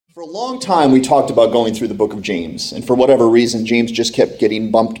For a long time, we talked about going through the book of James, and for whatever reason, James just kept getting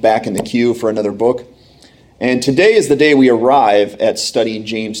bumped back in the queue for another book. And today is the day we arrive at studying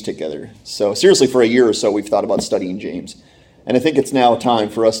James together. So seriously, for a year or so, we've thought about studying James. And I think it's now time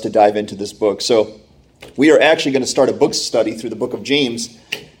for us to dive into this book. So we are actually going to start a book study through the book of James,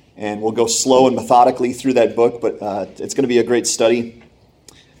 and we'll go slow and methodically through that book, but it's going to be a great study.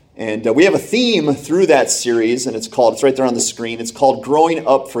 And we have a theme through that series, and it's right there on the screen. It's called Growing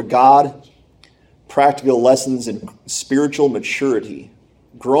Up for God, Practical Lessons in Spiritual Maturity.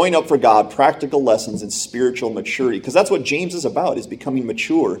 Growing Up for God, Practical Lessons in Spiritual Maturity. Because that's what James is about, is becoming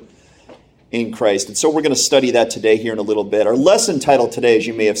mature in Christ. And so we're going to study that today here in a little bit. Our lesson title today, as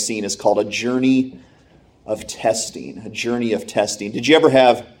you may have seen, is called A Journey of Testing. A Journey of Testing. Did you ever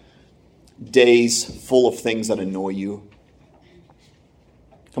have days full of things that annoy you?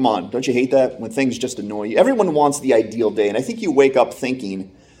 Come on, don't you hate that when things just annoy you? Everyone wants the ideal day, and I think you wake up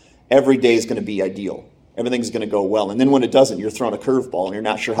thinking every day is going to be ideal. Everything's going to go well, and then when it doesn't, you're thrown a curveball, and you're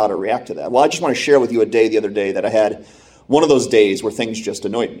not sure how to react to that. Well, I just want to share with you a day the other day that I had one of those days where things just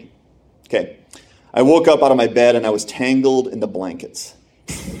annoyed me. Okay, I woke up out of my bed, and I was tangled in the blankets.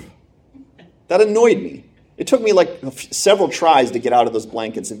 That annoyed me. It took me like several tries to get out of those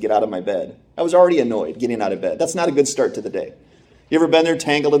blankets and get out of my bed. I was already annoyed getting out of bed. That's not a good start to the day. You ever been there,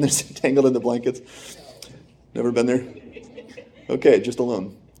 tangled in the blankets? Never been there? Okay, just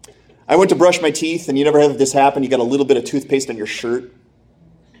alone. I went to brush my teeth, and you never have this happen. You got a little bit of toothpaste on your shirt.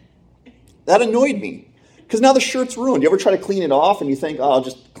 That annoyed me, because now the shirt's ruined. You ever try to clean it off, and you think, I'll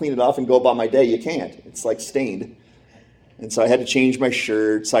just clean it off and go about my day? You can't. It's like stained. And so I had to change my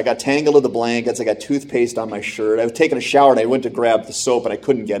shirt. So I got tangled in the blankets. I got toothpaste on my shirt. I was taking a shower, and I went to grab the soap, and I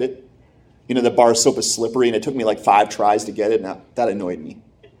couldn't get it. You know, the bar soap is slippery, and it took me like 5 tries to get it. Now, that annoyed me.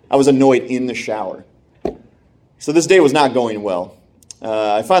 I was annoyed in the shower. So this day was not going well.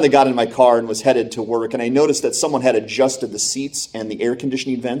 I finally got in my car and was headed to work, and I noticed that someone had adjusted the seats and the air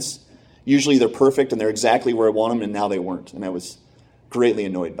conditioning vents. Usually they're perfect, and they're exactly where I want them, and now they weren't. And I was greatly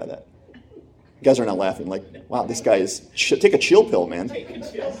annoyed by that. You guys are not laughing. Like, wow, this guy is... Take a chill pill, man.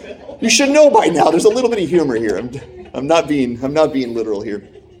 You should know by now. There's a little bit of humor here. I'm not being literal here.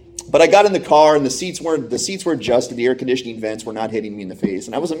 But I got in the car, and the seats were adjusted. The air conditioning vents were not hitting me in the face,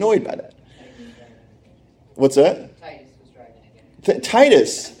 and I was annoyed by that. What's that? Titus was driving again.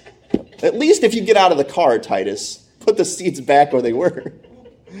 Titus. At least if you get out of the car, Titus, put the seats back where they were.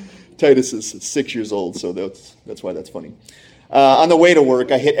 Titus is 6 years old, so that's why that's funny. On the way to work,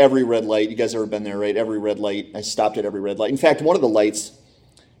 I hit every red light. You guys ever been there, right? Every red light. I stopped at every red light. In fact, one of the lights,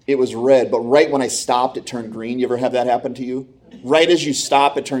 it was red, but right when I stopped, it turned green. You ever have that happen to you? Right as you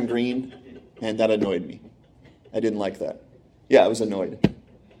stop, it turned green, and that annoyed me. I didn't like that. Yeah, I was annoyed.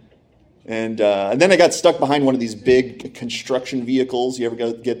 And then I got stuck behind one of these big construction vehicles. You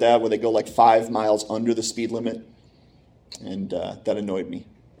ever get that, where they go like 5 miles under the speed limit? And that annoyed me,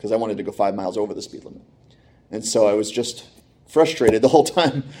 because I wanted to go 5 miles over the speed limit. And so I was just frustrated the whole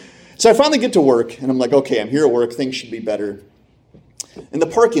time. So I finally get to work, and I'm like, okay, I'm here at work. Things should be better. And the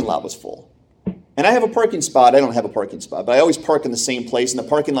parking lot was full. And I have a parking spot. I don't have a parking spot, but I always park in the same place, and the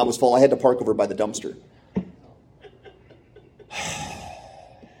parking lot was full. I had to park over by the dumpster.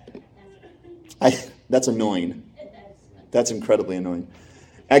 That's annoying. That's incredibly annoying.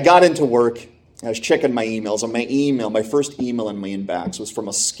 I got into work. I was checking my emails. And my first email in my inbox was from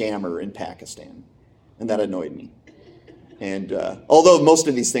a scammer in Pakistan. And that annoyed me. And although most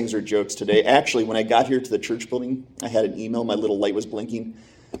of these things are jokes today, actually, when I got here to the church building, I had an email. My little light was blinking.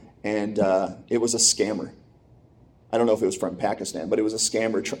 And it was a scammer. I don't know if it was from Pakistan, but it was a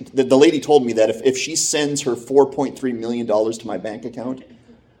scammer. The lady told me that if she sends her $4.3 million to my bank account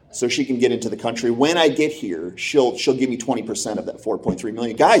so she can get into the country, when I get here, she'll give me 20% of that $4.3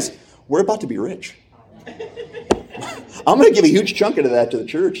 million. Guys, we're about to be rich. I'm going to give a huge chunk of that to the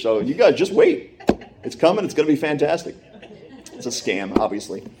church, so you guys just wait. It's coming. It's going to be fantastic. It's a scam,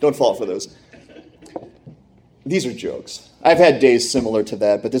 obviously. Don't fall for those. These are jokes. I've had days similar to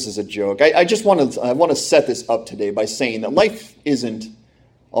that, but this is a joke. I want to set this up today by saying that life isn't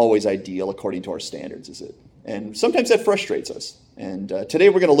always ideal according to our standards, is it? And sometimes that frustrates us. And today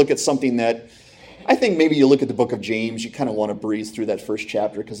we're going to look at something that I think maybe you look at the book of James, you kind of want to breeze through that first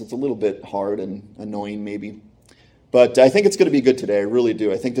chapter because it's a little bit hard and annoying maybe. But I think it's going to be good today. I really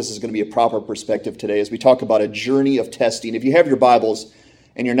do. I think this is going to be a proper perspective today as we talk about a journey of testing. If you have your Bibles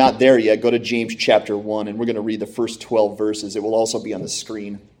and you're not there yet, go to James chapter 1, and we're going to read the first 12 verses. It will also be on the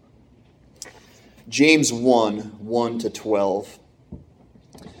screen. James 1, 1 to 12.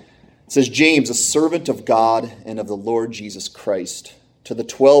 It says, James, a servant of God and of the Lord Jesus Christ, to the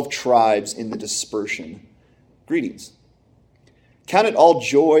 12 tribes in the dispersion, greetings. Count it all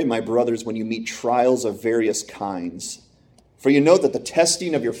joy, my brothers, when you meet trials of various kinds, for you know that the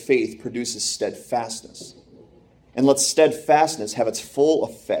testing of your faith produces steadfastness. And let steadfastness have its full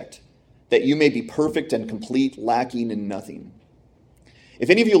effect, that you may be perfect and complete, lacking in nothing. If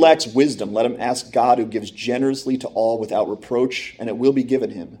any of you lacks wisdom, let him ask God, who gives generously to all without reproach, and it will be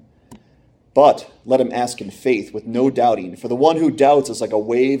given him. But let him ask in faith, with no doubting, for the one who doubts is like a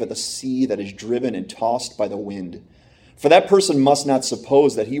wave of the sea that is driven and tossed by the wind. For that person must not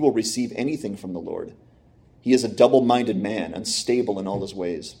suppose that he will receive anything from the Lord. He is a double-minded man, unstable in all his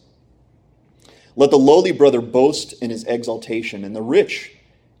ways. Let the lowly brother boast in his exaltation, and the rich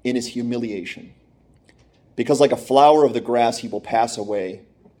in his humiliation. Because like a flower of the grass he will pass away.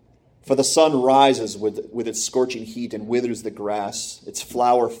 For the sun rises with its scorching heat and withers the grass. Its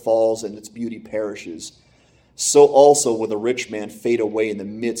flower falls and its beauty perishes. So also will the rich man fade away in the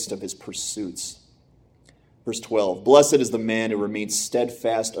midst of his pursuits. Verse 12, blessed is the man who remains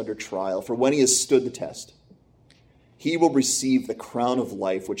steadfast under trial, for when he has stood the test, he will receive the crown of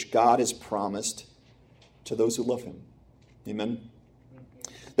life which God has promised to those who love him. Amen.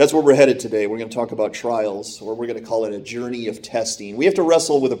 That's where we're headed today. We're going to talk about trials, or we're going to call it a journey of testing. We have to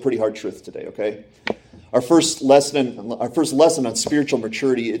wrestle with a pretty hard truth today, okay? Our first lesson on spiritual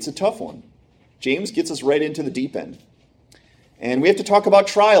maturity, it's a tough one. James gets us right into the deep end. And we have to talk about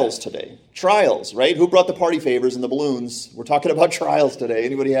trials today. Trials, right? Who brought the party favors and the balloons? We're talking about trials today.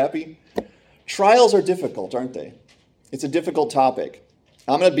 Anybody happy? Trials are difficult, aren't they? It's a difficult topic.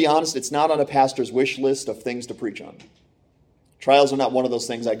 I'm going to be honest, it's not on a pastor's wish list of things to preach on. Trials are not one of those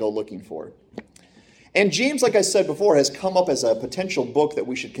things I go looking for. And James, like I said before, has come up as a potential book that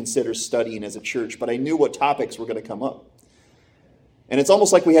we should consider studying as a church, but I knew what topics were going to come up. And it's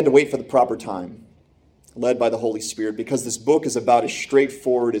almost like we had to wait for the proper time, led by the Holy Spirit, because this book is about as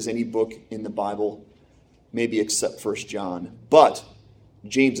straightforward as any book in the Bible, maybe except 1 John. But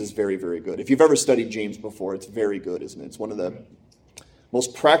James is very, very good. If you've ever studied James before, it's very good, isn't it? It's one of the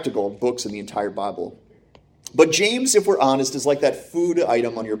most practical books in the entire Bible. But James, if we're honest, is like that food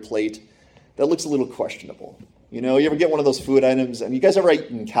item on your plate that looks a little questionable. You know, you ever get one of those food items, and you guys ever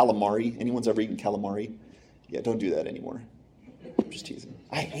eaten calamari? Anyone's ever eaten calamari? Yeah, don't do that anymore. I'm just teasing.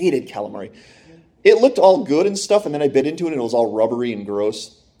 I hated calamari. It looked all good and stuff, and then I bit into it, and it was all rubbery and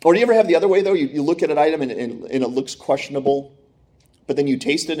gross. Or do you ever have the other way, though? You look at an item, and it looks questionable, but then you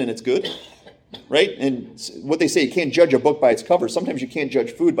taste it, and it's good, right? And what they say, you can't judge a book by its cover. Sometimes you can't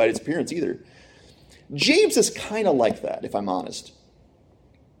judge food by its appearance either. James is kind of like that, if I'm honest.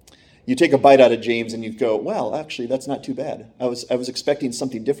 You take a bite out of James, and you go, well, actually, that's not too bad. I was expecting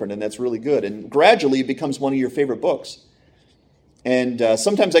something different, and that's really good. And gradually, it becomes one of your favorite books. And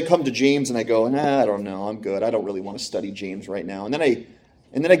sometimes I come to James and I go, I don't know, I'm good. I don't really want to study James right now. And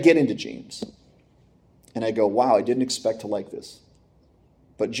then I get into James. And I go, wow, I didn't expect to like this.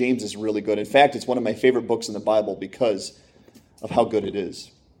 But James is really good. In fact, it's one of my favorite books in the Bible because of how good it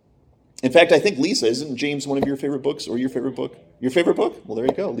is. In fact, I think Lisa, isn't James one of your favorite books or your favorite book? Your favorite book? Well, there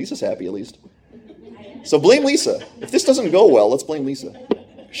you go. Lisa's happy at least. So blame Lisa. If this doesn't go well, let's blame Lisa.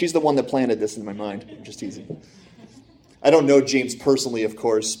 She's the one that planted this in my mind. I'm just teasing. I don't know James personally, of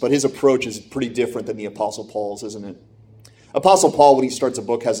course, but his approach is pretty different than the Apostle Paul's, isn't it? Apostle Paul, when he starts a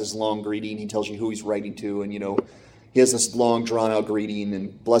book, has this long greeting. He tells you who he's writing to, and, he has this long, drawn-out greeting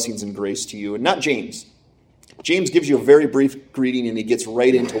and blessings and grace to you, and not James. James gives you a very brief greeting, and he gets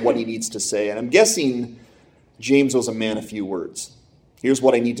right into what he needs to say. And I'm guessing James was a man of few words. Here's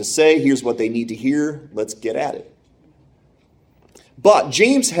what I need to say. Here's what they need to hear. Let's get at it. But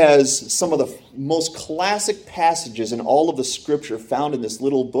James has some of the most classic passages in all of the Scripture found in this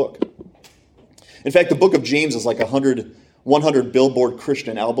little book. In fact, the book of James is like 100 Billboard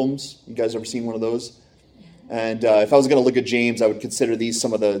Christian albums. You guys ever seen one of those? And if I was going to look at James, I would consider these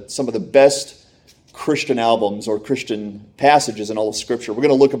some of the best Christian albums or Christian passages in all of Scripture. We're going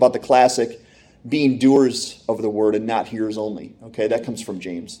to look about the classic being doers of the word and not hearers only. Okay, that comes from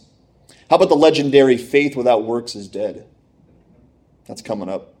James. How about the legendary faith without works is dead? That's coming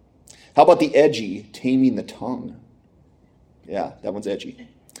up. How about the edgy taming the tongue? Yeah, that one's edgy.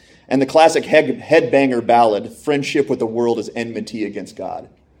 And the classic headbanger ballad, friendship with the world is enmity against God.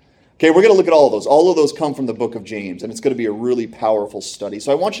 Okay, we're going to look at all of those. All of those come from the book of James, and it's going to be a really powerful study.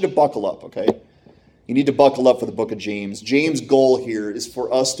 So I want you to buckle up, okay? You need to buckle up for the book of James. James' goal here is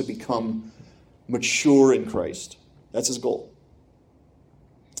for us to become mature in Christ. That's his goal.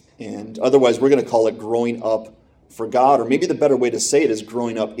 And otherwise, we're going to call it growing up for God, or maybe the better way to say it is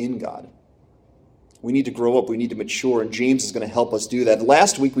growing up in God. We need to grow up. We need to mature, and James is going to help us do that.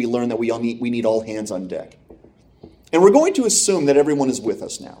 Last week, we learned that we need all hands on deck. And we're going to assume that everyone is with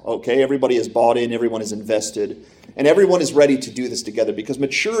us now, okay? Everybody is bought in, everyone is invested, and everyone is ready to do this together because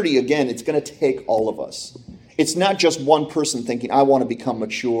maturity, again, it's going to take all of us. It's not just one person thinking, I want to become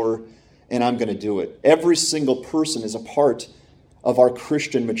mature and I'm going to do it. Every single person is a part of our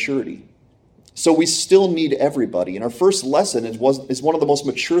Christian maturity. So we still need everybody. And our first lesson is one of the most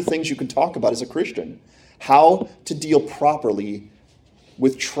mature things you can talk about as a Christian. How to deal properly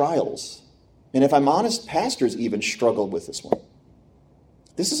with trials. And if I'm honest, pastors even struggle with this one.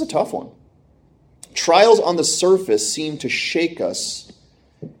 This is a tough one. Trials on the surface seem to shake us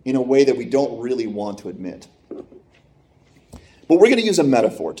in a way that we don't really want to admit. But we're going to use a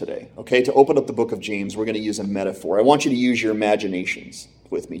metaphor today, okay? To open up the book of James, we're going to use a metaphor. I want you to use your imaginations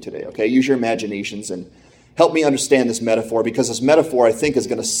with me today, okay? Use your imaginations and help me understand this metaphor, because this metaphor, I think, is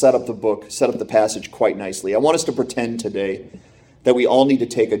going to set up the book, set up the passage quite nicely. I want us to pretend today that we all need to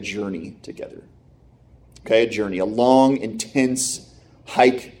take a journey together. Okay, a journey, a long, intense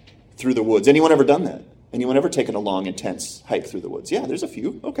hike through the woods. Anyone ever done that? Anyone ever taken a long, intense hike through the woods? Yeah, there's a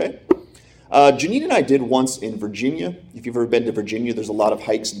few. Okay. Janine and I did once in Virginia. If you've ever been to Virginia, there's a lot of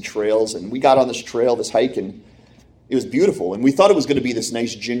hikes and trails. And we got on this trail, this hike, and it was beautiful. And we thought it was going to be this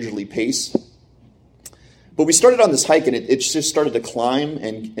nice gingerly pace. But we started on this hike, and it just started to climb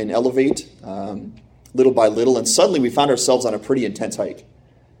and elevate little by little. And suddenly we found ourselves on a pretty intense hike.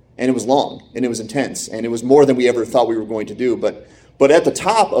 And it was long, and it was intense, and it was more than we ever thought we were going to do. But at the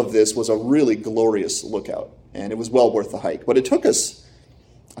top of this was a really glorious lookout, and it was well worth the hike. But it took us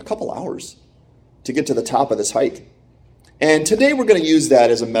a couple hours to get to the top of this hike. And today we're going to use that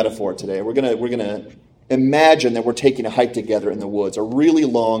as a metaphor today. We're going to imagine that we're taking a hike together in the woods, a really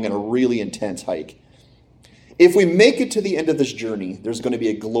long and a really intense hike. If we make it to the end of this journey, there's going to be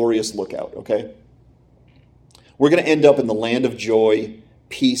a glorious lookout, okay? We're going to end up in the land of joy,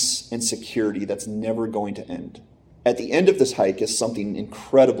 peace, and security that's never going to end. At the end of this hike is something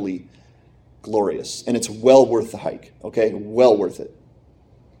incredibly glorious, and it's well worth the hike, okay? Well worth it.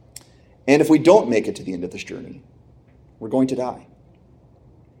 And if we don't make it to the end of this journey, we're going to die.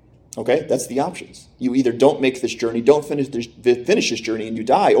 Okay? That's the options. You either don't make this journey, don't finish this journey, and you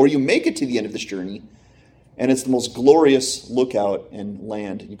die, or you make it to the end of this journey, and it's the most glorious lookout and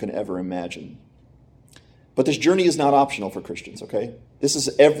land you can ever imagine. But this journey is not optional for Christians, okay? This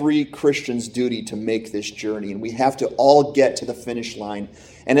is every Christian's duty to make this journey, and we have to all get to the finish line.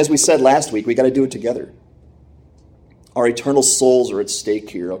 And as we said last week, we got to do it together. Our eternal souls are at stake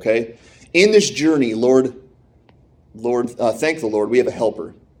here, okay? In this journey, Lord, thank the Lord, we have a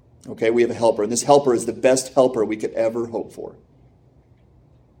helper, okay? We have a helper, and this helper is the best helper we could ever hope for.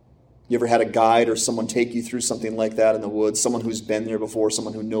 You ever had a guide or someone take you through something like that in the woods? Someone who's been there before,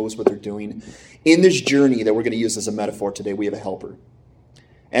 someone who knows what they're doing. In this journey that we're going to use as a metaphor today, we have a helper.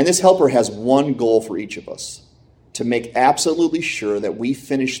 And this helper has one goal for each of us: to make absolutely sure that we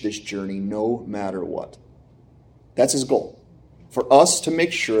finish this journey no matter what. That's his goal. For us to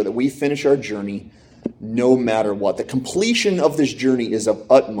make sure that we finish our journey no matter what. The completion of this journey is of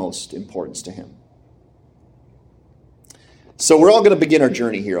utmost importance to him. So we're all going to begin our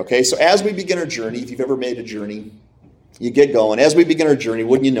journey here, okay? So as we begin our journey, if you've ever made a journey, you get going. As we begin our journey,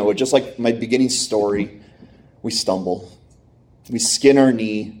 wouldn't you know it, just like my beginning story, we stumble. We skin our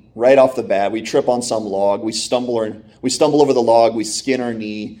knee right off the bat. We trip on some log. We stumble over the log. We skin our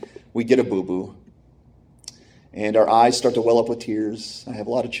knee. We get a boo-boo. And our eyes start to well up with tears. I have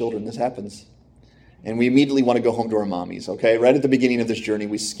a lot of children. This happens. And we immediately want to go home to our mommies, okay? Right at the beginning of this journey,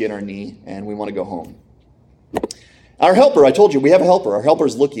 we skin our knee, and we want to go home. Our helper, I told you, we have a helper. Our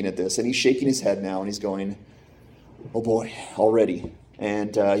helper's looking at this, and he's shaking his head now, and he's going, oh boy, already.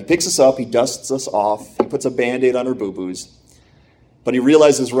 And he picks us up, he dusts us off, he puts a Band-Aid on our boo-boos, but he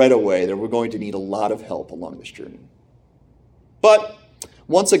realizes right away that we're going to need a lot of help along this journey. But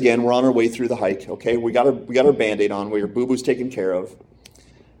once again, we're on our way through the hike, okay? We got our Band-Aid on, our boo-boo's taken care of.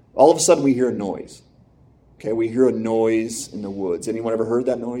 All of a sudden, we hear a noise. Okay, we hear a noise in the woods. Anyone ever heard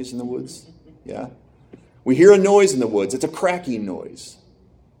that noise in the woods? Yeah? We hear a noise in the woods. It's a cracking noise.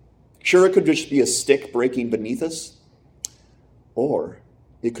 Sure, it could just be a stick breaking beneath us. Or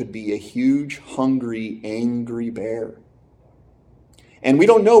it could be a huge, hungry, angry bear. And we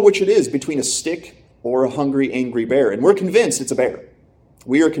don't know which it is between a stick or a hungry, angry bear. And we're convinced it's a bear.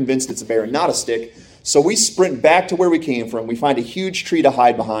 We are convinced it's a bear, not a stick. So we sprint back to where we came from. We find a huge tree to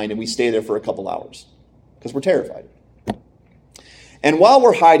hide behind, and we stay there for a couple hours because we're terrified. And while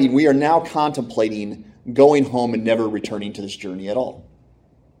we're hiding, we are now contemplating going home and never returning to this journey at all.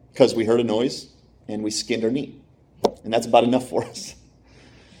 Because we heard a noise and we skinned our knee. And that's about enough for us.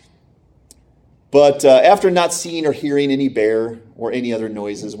 But after not seeing or hearing any bear or any other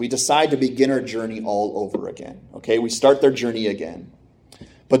noises, we decide to begin our journey all over again. Okay, we start their journey again.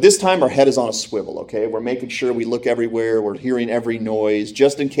 But this time our head is on a swivel, okay? We're making sure we look everywhere, we're hearing every noise,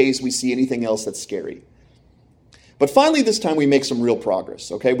 just in case we see anything else that's scary. But finally this time we make some real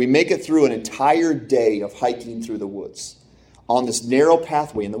progress, okay? We make it through an entire day of hiking through the woods on this narrow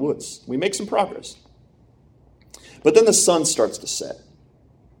pathway in the woods. We make some progress. But then the sun starts to set.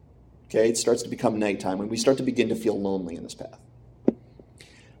 Okay, it starts to become nighttime, and we start to begin to feel lonely in this path.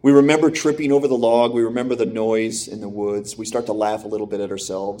 We remember tripping over the log. We remember the noise in the woods. We start to laugh a little bit at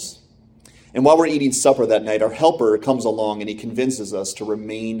ourselves. And while we're eating supper that night, our helper comes along, and he convinces us to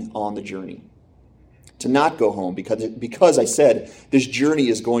remain on the journey, to not go home, because I said this journey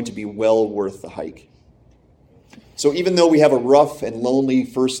is going to be well worth the hike. So even though we have a rough and lonely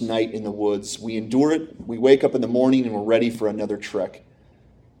first night in the woods, we endure it. We wake up in the morning, and we're ready for another trek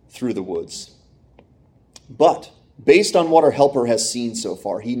through the woods. But based on what our helper has seen so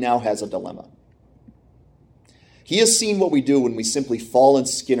far, he now has a dilemma. He has seen what we do when we simply fall and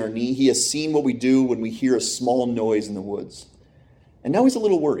skin our knee. He has seen what we do when we hear a small noise in the woods. And now he's a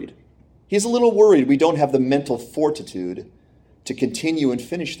little worried. He's a little worried we don't have the mental fortitude to continue and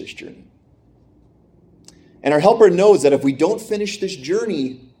finish this journey. And our helper knows that if we don't finish this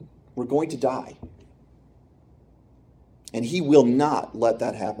journey, we're going to die. And he will not let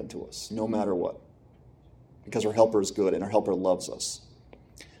that happen to us, no matter what. Because our helper is good and our helper loves us.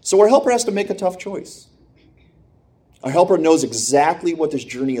 So our helper has to make a tough choice. Our helper knows exactly what this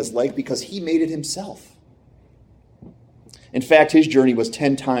journey is like because he made it himself. In fact, his journey was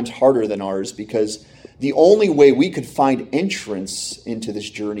 10 times harder than ours because the only way we could find entrance into this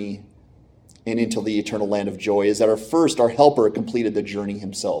journey and into the eternal land of joy is that our helper completed the journey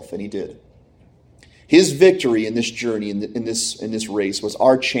himself, and he did. His victory in this journey, in this race, was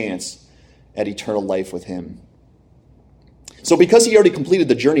our chance at eternal life with him. So because he already completed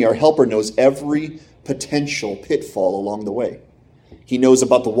the journey, our helper knows every potential pitfall along the way. He knows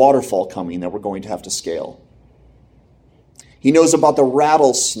about the waterfall coming that we're going to have to scale. He knows about the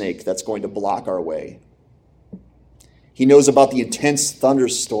rattlesnake that's going to block our way. He knows about the intense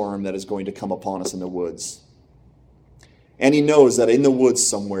thunderstorm that is going to come upon us in the woods. And he knows that in the woods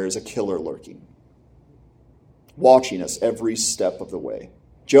somewhere is a killer lurking, watching us every step of the way,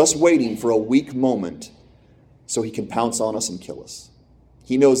 just waiting for a weak moment so he can pounce on us and kill us.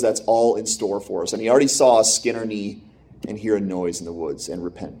 He knows that's all in store for us, and he already saw us skin our knee and hear a noise in the woods and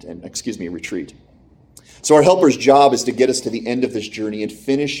retreat. So our helper's job is to get us to the end of this journey and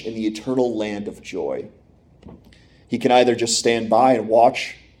finish in the eternal land of joy. He can either just stand by and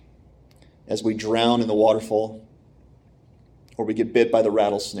watch as we drown in the waterfall, or we get bit by the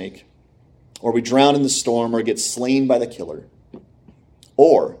rattlesnake, or we drown in the storm, or get slain by the killer.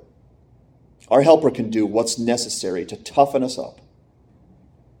 Or our helper can do what's necessary to toughen us up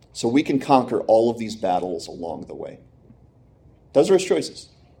so we can conquer all of these battles along the way. Those are his choices.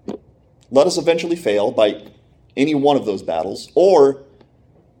 Let us eventually fail by any one of those battles, or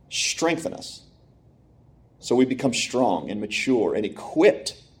strengthen us so we become strong and mature and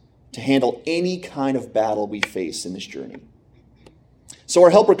equipped to handle any kind of battle we face in this journey. So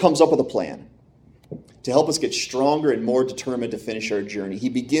our helper comes up with a plan to help us get stronger and more determined to finish our journey. He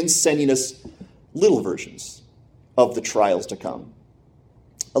begins sending us little versions of the trials to come.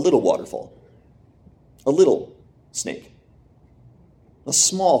 A little waterfall, a little snake, a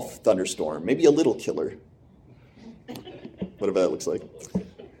small thunderstorm, maybe a little killer, whatever that looks like.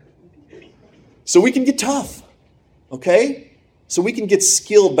 So we can get tough, okay? So we can get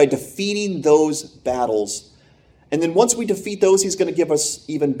skilled by defeating those battles. And then once we defeat those, he's going to give us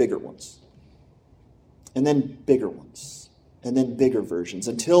even bigger ones. And then bigger ones. And then bigger versions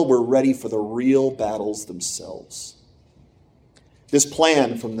until we're ready for the real battles themselves. This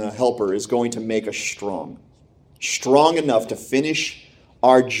plan from the helper is going to make us strong. Strong enough to finish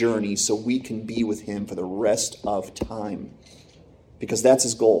our journey so we can be with him for the rest of time. Because that's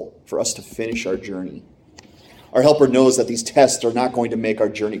his goal, for us to finish our journey. Our helper knows that these tests are not going to make our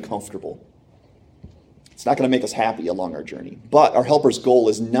journey comfortable. It's not going to make us happy along our journey. But our helper's goal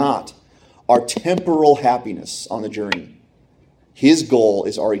is not our temporal happiness on the journey. His goal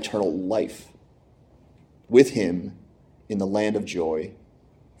is our eternal life with him in the land of joy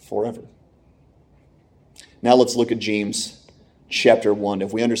forever. Now let's look at James chapter 1.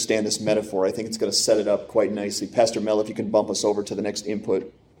 If we understand this metaphor, I think it's going to set it up quite nicely. Pastor Mel, if you can bump us over to the next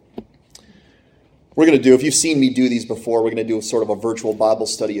input. We're going to do, if you've seen me do these before, we're going to do sort of a virtual Bible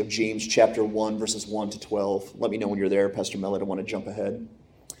study of James chapter 1, verses 1 to 12. Let me know when you're there, Pastor Mel. I don't want to jump ahead.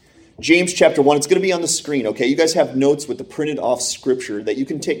 James chapter 1, it's going to be on the screen, okay? You guys have notes with the printed off scripture that you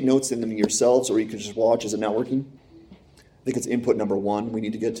can take notes in them yourselves, or you can just watch. Is it not working? I think it's input number 1 we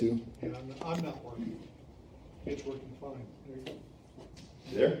need to get to. Yeah, I'm not working. It's working fine. There you go.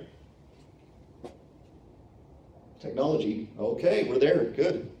 There? Technology. Okay, we're there.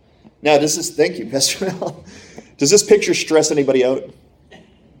 Good. Now, thank you, Pastor Al. Does this picture stress anybody out?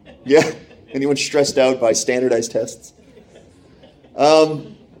 Yeah? Anyone stressed out by standardized tests?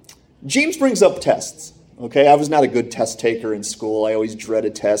 James brings up tests. Okay, I was not a good test taker in school. I always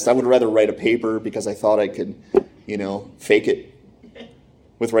dreaded tests. I would rather write a paper because I thought I could, fake it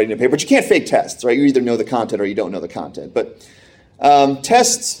with writing a paper. But you can't fake tests, right? You either know the content or you don't know the content. But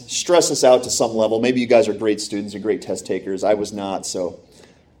tests stress us out to some level. Maybe you guys are great students and great test takers. I was not, so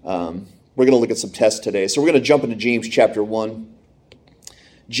we're going to look at some tests today. So we're going to jump into James chapter 1.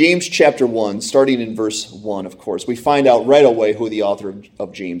 James chapter 1, starting in verse 1, of course. We find out right away who the author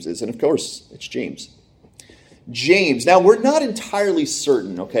of James is. And of course, it's James. James. Now, we're not entirely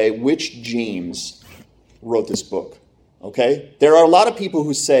certain, okay, which James wrote this book. Okay? There are a lot of people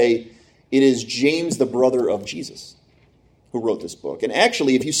who say it is James, the brother of Jesus, who wrote this book. And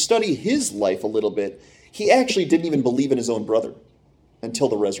actually, if you study his life a little bit, he actually didn't even believe in his own brother until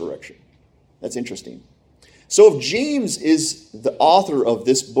the resurrection. That's interesting. So if James is the author of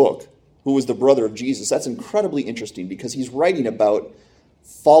this book, who was the brother of Jesus, that's incredibly interesting because he's writing about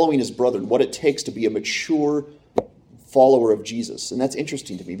following his brother and what it takes to be a mature follower of Jesus. And that's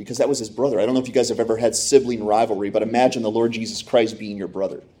interesting to me because that was his brother. I don't know if you guys have ever had sibling rivalry, but imagine the Lord Jesus Christ being your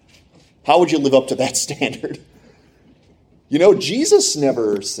brother. How would you live up to that standard? Jesus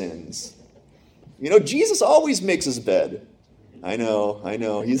never sins. Jesus always makes his bed. I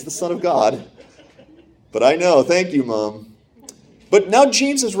know. He's the Son of God. But I know. Thank you, Mom. But now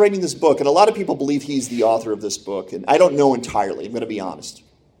James is writing this book, and a lot of people believe he's the author of this book. And I don't know entirely. I'm going to be honest.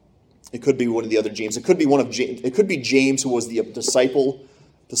 It could be one of the other James. It could be It could be James, who was the disciple,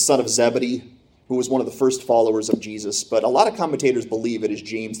 the son of Zebedee, who was one of the first followers of Jesus. But a lot of commentators believe it is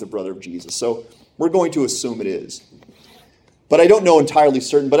James, the brother of Jesus. So we're going to assume it is. But I don't know entirely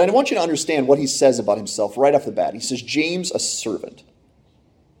certain. But I want you to understand what he says about himself right off the bat. He says, James, a servant.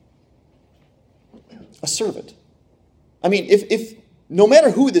 A servant. I mean, if no matter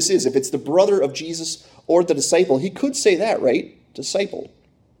who this is, if it's the brother of Jesus or the disciple, he could say that, right? Disciple.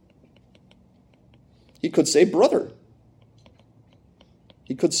 He could say brother.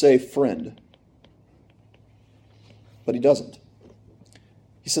 He could say friend. But he doesn't.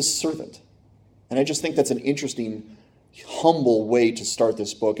 He says servant. And I just think that's an interesting, humble way to start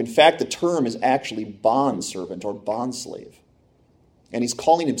this book. In fact, the term is actually bondservant or bondslave. And he's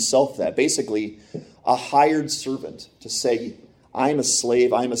calling himself that. Basically, a hired servant to say, I'm a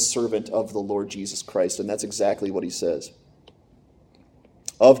slave, I'm a servant of the Lord Jesus Christ. And that's exactly what he says.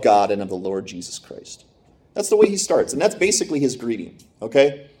 Of God and of the Lord Jesus Christ. That's the way he starts. And that's basically his greeting.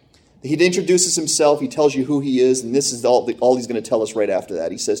 Okay? He introduces himself. He tells you who he is. And this is all he's going to tell us right after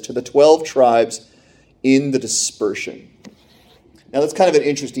that. He says, to the 12 tribes in the dispersion. Now, that's kind of an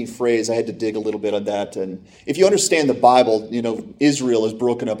interesting phrase. I had to dig a little bit on that. And if you understand the Bible, Israel is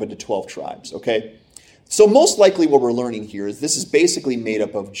broken up into 12 tribes, okay? So most likely what we're learning here is this is basically made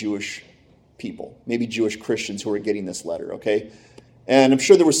up of Jewish people, maybe Jewish Christians who are getting this letter, okay? And I'm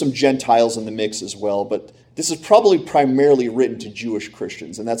sure there were some Gentiles in the mix as well, but this is probably primarily written to Jewish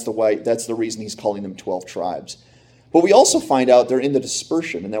Christians, and that's the reason he's calling them 12 tribes. But we also find out they're in the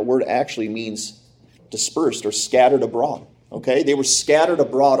dispersion, and that word actually means dispersed or scattered abroad. Okay, they were scattered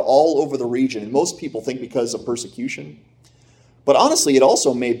abroad all over the region, and most people think because of persecution. But honestly, it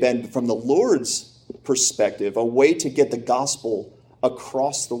also may have been, from the Lord's perspective, a way to get the gospel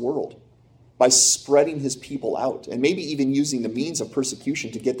across the world by spreading his people out, and maybe even using the means of persecution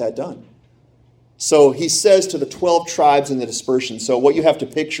to get that done. So he says to the 12 tribes in the dispersion. So what you have to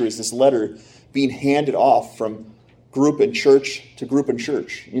picture is this letter being handed off from group in church to group in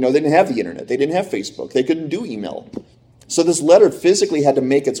church. They didn't have the internet. They didn't have Facebook. They couldn't do email. So this letter physically had to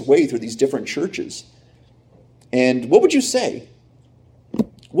make its way through these different churches. And what would you say?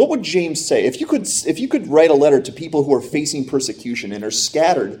 What would James say? If you could write a letter to people who are facing persecution and are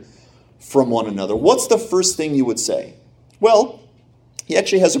scattered from one another, what's the first thing you would say? Well, he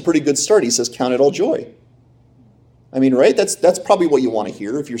actually has a pretty good start. He says, count it all joy. I mean, right? That's probably what you want to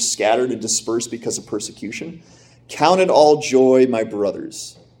hear if you're scattered and dispersed because of persecution. Count it all joy, my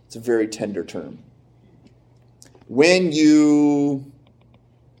brothers. It's a very tender term. When you,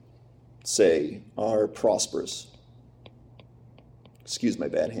 say, are prosperous. Excuse my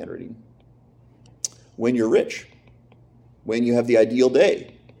bad handwriting. When you're rich. When you have the ideal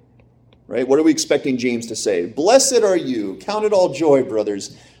day. Right? What are we expecting James to say? Blessed are you. Count it all joy,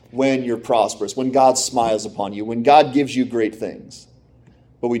 brothers, when you're prosperous, when God smiles upon you, when God gives you great things.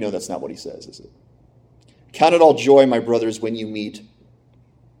 But we know that's not what he says, is it? Count it all joy, my brothers, when you meet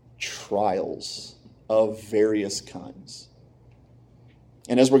trials of various kinds.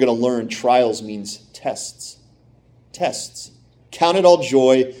 And as we're going to learn, trials means tests. Tests. Count it all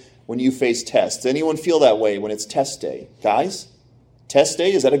joy when you face tests. Anyone feel that way when it's test day? Guys, test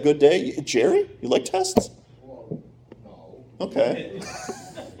day, is that a good day? Jerry, you like tests? Well, no. Okay.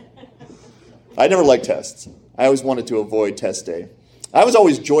 I never liked tests. I always wanted to avoid test day. I was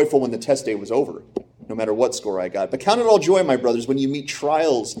always joyful when the test day was over, no matter what score I got. But count it all joy, my brothers, when you meet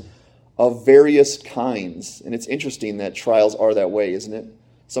trials of various kinds. And it's interesting that trials are that way, isn't it?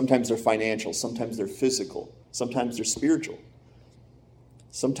 Sometimes they're financial, sometimes they're physical, sometimes they're spiritual.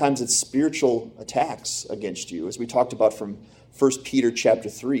 Sometimes it's spiritual attacks against you, as we talked about from 1 Peter chapter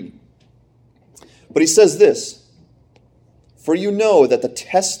 3. But he says this, for you know that the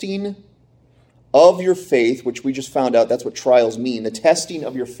testing of your faith, which we just found out that's what trials mean, the testing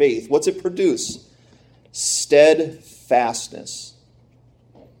of your faith, what's it produce? Steadfastness.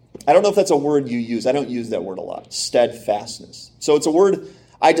 I don't know if that's a word you use. I don't use that word a lot. Steadfastness. So it's a word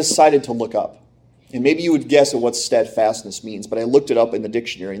I decided to look up. And maybe you would guess at what steadfastness means, but I looked it up in the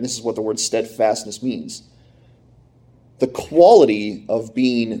dictionary, and this is what the word steadfastness means. The quality of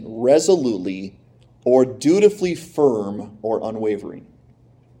being resolutely or dutifully firm or unwavering.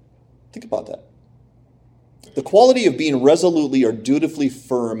 Think about that. The quality of being resolutely or dutifully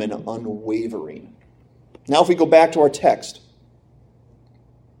firm and unwavering. Now if we go back to our text,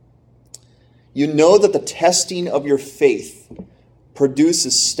 you know that the testing of your faith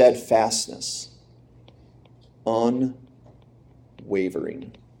produces steadfastness, unwavering.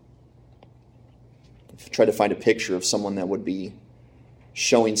 Try to find a picture of someone that would be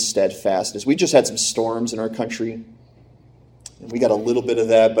showing steadfastness. We just had some storms in our country, and we got a little bit of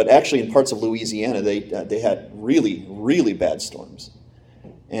that, but actually in parts of Louisiana, they had really, really bad storms.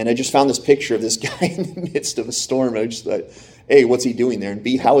 And I just found this picture of this guy in the midst of a storm. I just thought, A, what's he doing there? And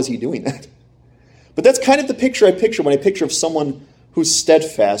B, how is he doing that? But that's kind of the picture I picture when I picture of someone who's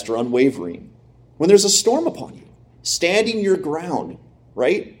steadfast or unwavering. When there's a storm upon you, standing your ground,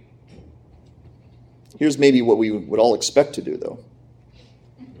 right? Here's maybe what we would all expect to do, though.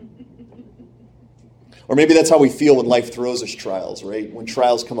 Or maybe that's how we feel when life throws us trials, right? When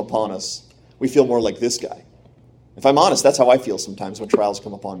trials come upon us, we feel more like this guy. If I'm honest, that's how I feel sometimes when trials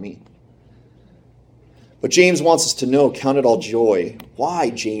come upon me. But James wants us to know, count it all joy. Why,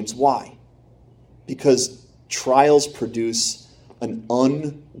 James? Why? Because trials produce an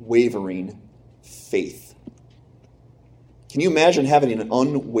unwavering faith. Can you imagine having an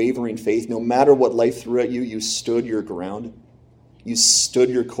unwavering faith? No matter what life threw at you, you stood your ground. You stood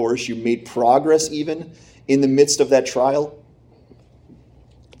your course. You made progress even in the midst of that trial.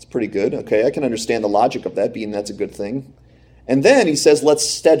 It's pretty good. Okay, I can understand the logic of that, being that's a good thing. And then he says, let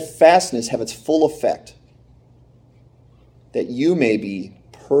steadfastness have its full effect, that you may be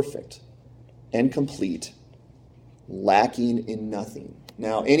perfect and complete, lacking in nothing.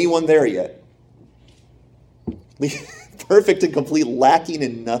 Now, anyone there yet? Perfect and complete, lacking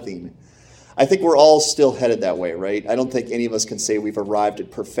in nothing. I think we're all still headed that way, right? I don't think any of us can say we've arrived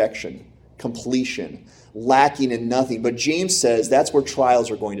at perfection, completion, lacking in nothing. But James says that's where trials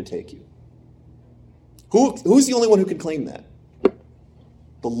are going to take you. Who's the only one who can claim that?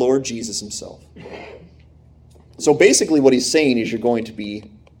 The Lord Jesus himself. So basically what he's saying is you're going to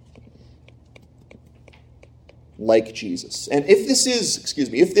be like Jesus. And if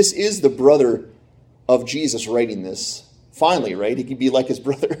this is the brother of Jesus writing this, finally, right, he could be like his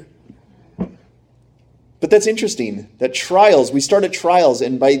brother. But that's interesting, that trials, we start at trials,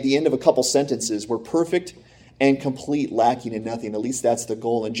 and by the end of a couple sentences, we're perfect and complete, lacking in nothing. At least that's the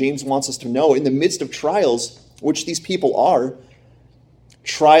goal. And James wants us to know, in the midst of trials, which these people are,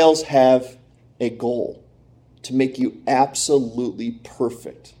 trials have a goal to make you absolutely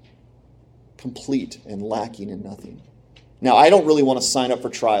perfect, complete, and lacking in nothing. Now, I don't really want to sign up for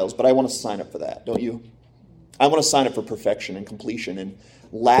trials, but I want to sign up for that, don't you? I want to sign up for perfection and completion and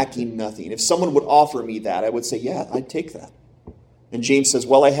lacking nothing. If someone would offer me that, I would say, yeah, I'd take that. And James says,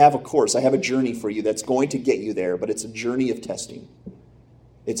 well, I have a course. I have a journey for you that's going to get you there, but it's a journey of testing.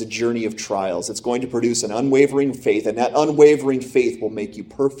 It's a journey of trials. It's going to produce an unwavering faith, and that unwavering faith will make you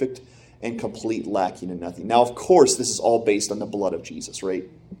perfect and complete, lacking in nothing. Now, of course, this is all based on the blood of Jesus, right?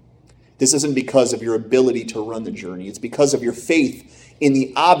 This isn't because of your ability to run the journey. It's because of your faith in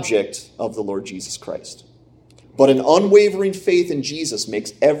the object of the Lord Jesus Christ. But an unwavering faith in Jesus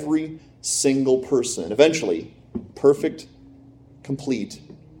makes every single person eventually perfect, complete,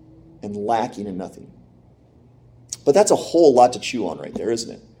 and lacking in nothing. But that's a whole lot to chew on right there, isn't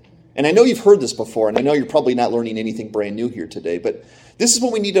it? And I know you've heard this before, and I know you're probably not learning anything brand new here today, but this is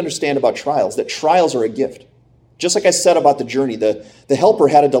what we need to understand about trials, that trials are a gift. Just like I said about the journey, the helper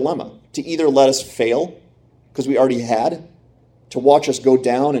had a dilemma to either let us fail, because we already had, to watch us go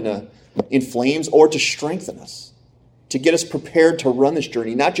down in flames, or to strengthen us, to get us prepared to run this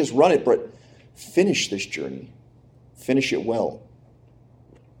journey. Not just run it, but finish this journey. Finish it well.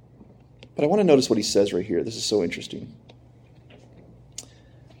 But I want to notice what he says right here. This is so interesting.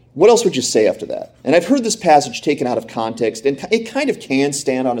 What else would you say after that? And I've heard this passage taken out of context, and it kind of can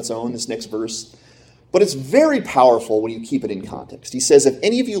stand on its own, this next verse. But it's very powerful when you keep it in context. He says, if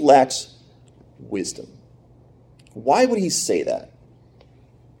any of you lacks wisdom. Why would he say that?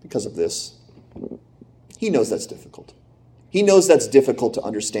 Because of this. He knows that's difficult. He knows that's difficult to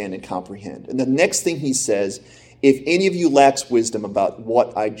understand and comprehend. And the next thing he says, if any of you lacks wisdom about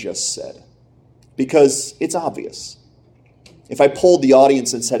what I just said. Because it's obvious. If I polled the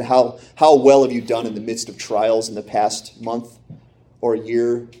audience and said, how well have you done in the midst of trials in the past month or a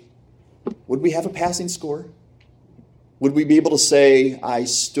year, would we have a passing score? Would we be able to say, I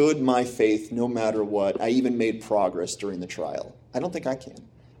stood my faith no matter what? I even made progress during the trial. I don't think I can.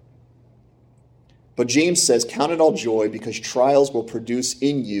 But James says, count it all joy because trials will produce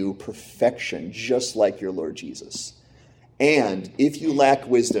in you perfection, just like your Lord Jesus. And if you lack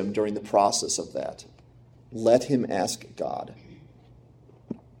wisdom during the process of that, let him ask God.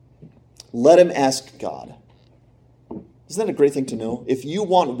 Let him ask God. Isn't that a great thing to know? If you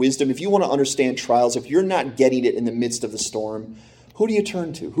want wisdom, if you want to understand trials, if you're not getting it in the midst of the storm, who do you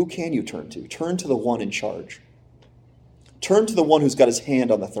turn to? Who can you turn to? Turn to the one in charge. Turn to the one who's got his hand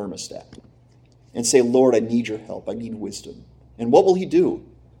on the thermostat and say, Lord, I need your help. I need wisdom. And what will he do?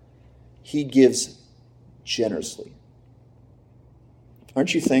 He gives generously.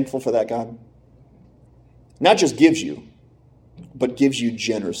 Aren't you thankful for that, God? Not just gives you, but gives you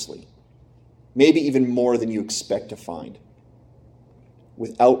generously. Maybe even more than you expect to find.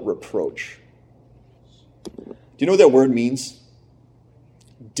 Without reproach. Do you know what that word means?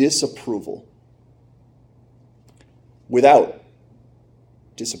 Disapproval. Without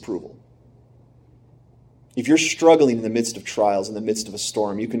disapproval. If you're struggling in the midst of trials, in the midst of a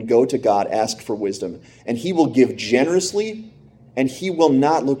storm, you can go to God, ask for wisdom, and he will give generously, and he will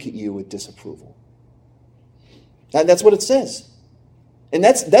not look at you with disapproval. And that's what it says. And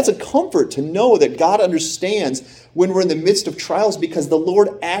that's a comfort to know that God understands when we're in the midst of trials because the Lord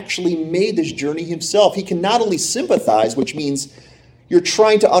actually made this journey himself. He can not only sympathize, which means you're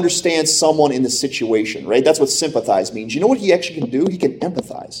trying to understand someone in the situation, right? That's what sympathize means. You know what he actually can do? He can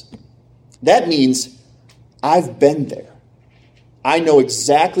empathize. That means I've been there. I know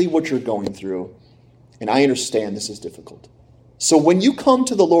exactly what you're going through, and I understand this is difficult. So when you come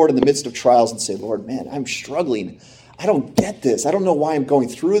to the Lord in the midst of trials and say, Lord, man, I'm struggling. I don't get this. I don't know why I'm going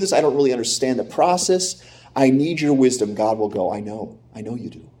through this. I don't really understand the process. I need your wisdom. God will go, I know you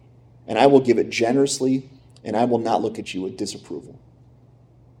do. And I will give it generously, and I will not look at you with disapproval.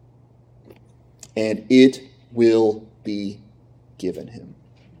 And it will be given him.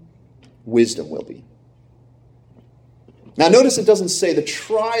 Wisdom will be. Now notice it doesn't say the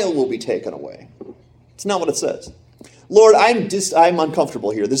trial will be taken away. It's not what it says. Lord, I'm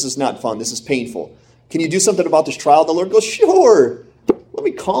uncomfortable here. This is not fun. This is painful. Can you do something about this trial? The Lord goes, sure. Let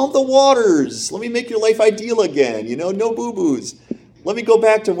me calm the waters. Let me make your life ideal again. No boo-boos. Let me go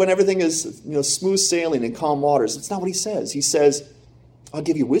back to when everything is smooth sailing and calm waters. That's not what he says. He says, I'll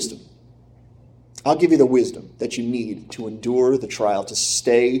give you wisdom. I'll give you the wisdom that you need to endure the trial, to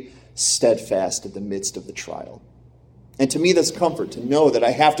stay steadfast in the midst of the trial. And to me, that's comfort to know that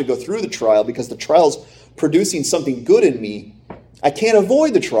I have to go through the trial because the trial's producing something good in me. I can't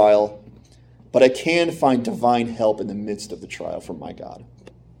avoid the trial, but I can find divine help in the midst of the trial from my God.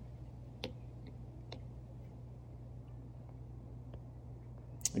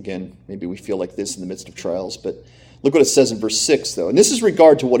 Again, maybe we feel like this in the midst of trials, but look what it says in verse 6, though. And this is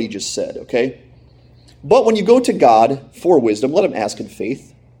regard to what he just said, okay? But when you go to God for wisdom, let him ask in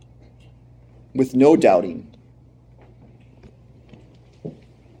faith, with no doubting.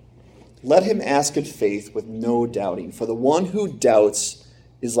 Let him ask in faith with no doubting. For the one who doubts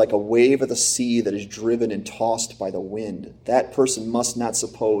is like a wave of the sea that is driven and tossed by the wind. That person must not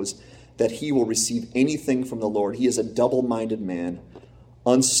suppose that he will receive anything from the Lord. He is a double-minded man,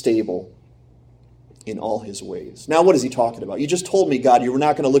 unstable in all his ways. Now, what is he talking about? You just told me, God, you were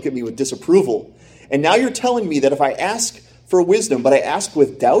not going to look at me with disapproval. And now you're telling me that if I ask for wisdom, but I ask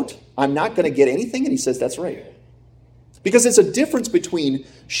with doubt, I'm not going to get anything? And he says, that's right. Because it's a difference between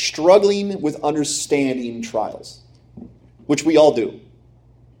struggling with understanding trials, which we all do,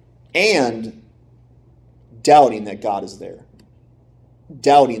 and doubting that God is there.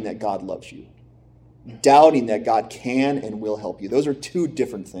 doubting that God loves you, doubting that God can and will help you. Those are two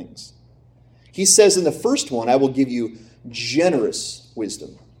different things. He says in the first one, I will give you generous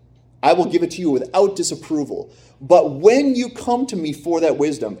wisdom. I will give it to you without disapproval. But when you come to me for that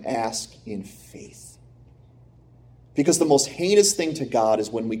wisdom, ask in faith. Because the most heinous thing to God is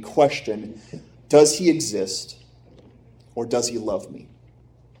when we question, does he exist or does he love me?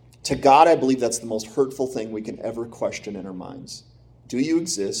 To God, I believe that's the most hurtful thing we can ever question in our minds. Do you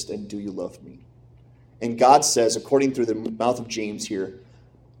exist and do you love me? And God says, according through the mouth of James here,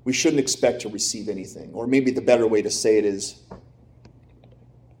 we shouldn't expect to receive anything. Or maybe the better way to say it is,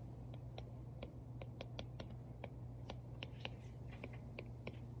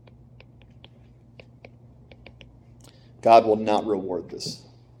 God will not reward this.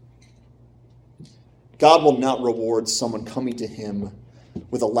 God will not reward someone coming to him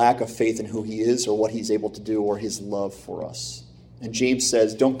with a lack of faith in who he is or what he's able to do or his love for us. And James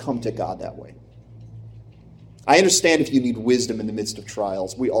says, don't come to God that way. I understand if you need wisdom in the midst of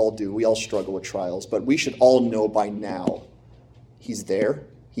trials. We all do. We all struggle with trials. But we should all know by now he's there.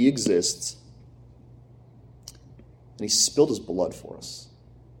 He exists. And he spilled his blood for us.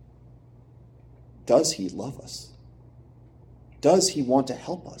 Does he love us? Does he want to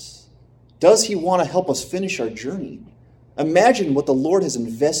help us? Does he want to help us finish our journey? Imagine what the Lord has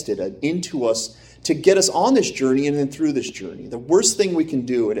invested into us to get us on this journey and then through this journey. The worst thing we can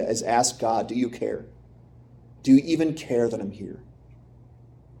do is ask God, do you care? Do you even care that I'm here?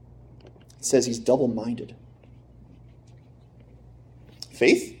 It says he's double-minded.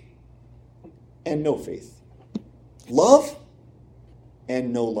 Faith and no faith. Love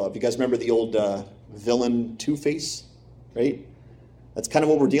and no love. You guys remember the old villain Two-Face, right? That's kind of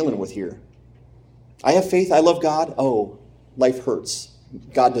what we're dealing with here. I have faith, I love God. Oh, life hurts.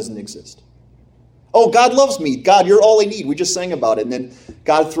 God doesn't exist. Oh, God loves me. God, you're all I need. We just sang about it. And then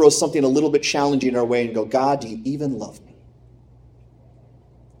God throws something a little bit challenging our way and go, God, do you even love me?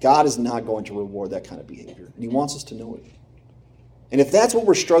 God is not going to reward that kind of behavior. And he wants us to know it. And if that's what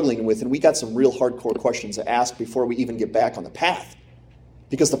we're struggling with, and we got some real hardcore questions to ask before we even get back on the path.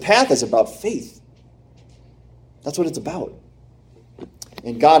 Because the path is about faith. That's what it's about.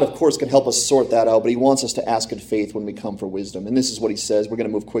 And God, of course, can help us sort that out, but he wants us to ask in faith when we come for wisdom. And this is what he says. We're going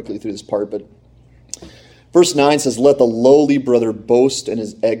to move quickly through this part, but verse 9 says, let the lowly brother boast in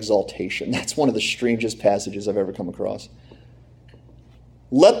his exaltation. That's one of the strangest passages I've ever come across.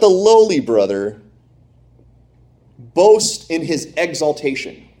 Let the lowly brother boast in his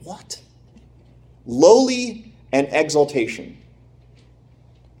exaltation. What? Lowly and exaltation.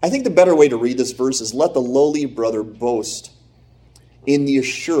 I think the better way to read this verse is let the lowly brother boast in the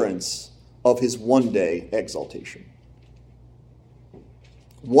assurance of his one-day exaltation.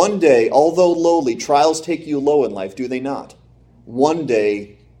 One day, although lowly, trials take you low in life, do they not? One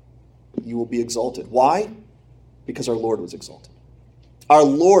day, you will be exalted. Why? Because our Lord was exalted. Our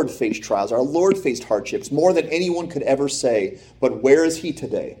Lord faced trials. Our Lord faced hardships more than anyone could ever say. But where is he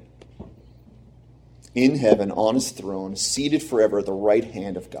today? In heaven, on his throne, seated forever at the right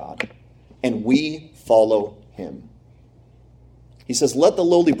hand of God. And we follow him. He says, let the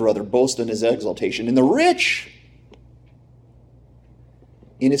lowly brother boast in his exaltation, and the rich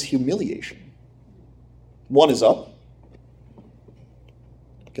in his humiliation. One is up.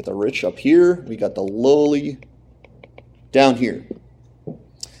 Get the rich up here. We got the lowly down here.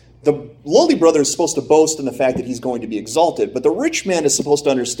 The lowly brother is supposed to boast in the fact that he's going to be exalted, but the rich man is supposed to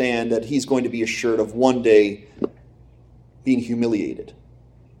understand that he's going to be assured of one day being humiliated.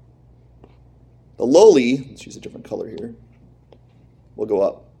 The lowly, let's use a different color here, will go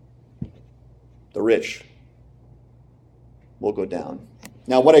up. The rich will go down.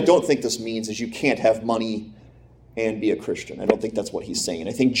 Now, what I don't think this means is you can't have money and be a Christian. I don't think that's what he's saying.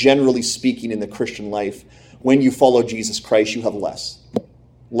 I think generally speaking in the Christian life, when you follow Jesus Christ, you have less.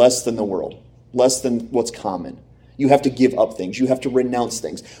 Less than the world. Less than what's common. You have to give up things. You have to renounce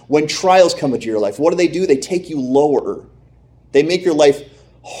things. When trials come into your life, what do? They take you lower. They make your life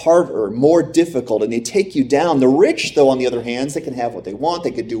harder, more difficult, and they take you down. The rich, though, on the other hand, they can have what they want.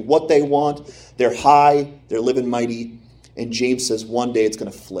 They can do what they want. They're high. They're living mighty. And James says one day it's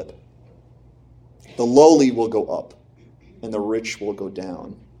going to flip. The lowly will go up, and the rich will go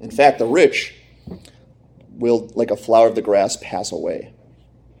down. In fact, the rich will, like a flower of the grass, pass away.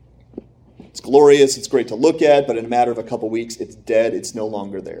 It's glorious. It's great to look at, but in a matter of a couple weeks, it's dead. It's no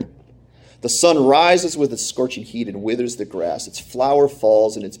longer there. The sun rises with its scorching heat and withers the grass. Its flower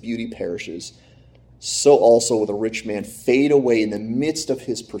falls and its beauty perishes. So also will the rich man fade away in the midst of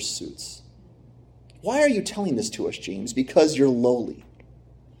his pursuits. Why are you telling this to us, James? Because you're lowly.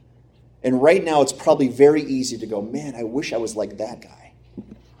 And right now it's probably very easy to go, man, I wish I was like that guy.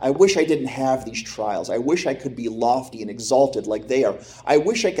 I wish I didn't have these trials. I wish I could be lofty and exalted like they are. I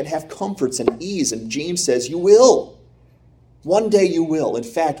wish I could have comforts and ease. And James says, you will. One day you will. In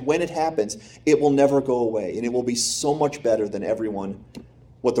fact, when it happens, it will never go away. And it will be so much better than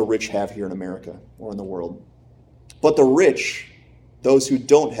what the rich have here in America or in the world. But the rich, those who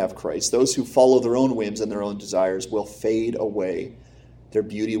don't have Christ, those who follow their own whims and their own desires, will fade away. Their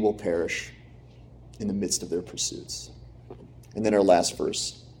beauty will perish in the midst of their pursuits. And then our last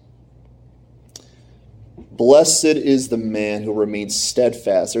verse. Blessed is the man who remains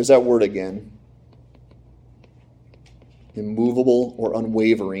steadfast. There's that word again. Immovable or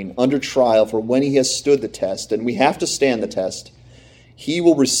unwavering, under trial, for when he has stood the test, and we have to stand the test, he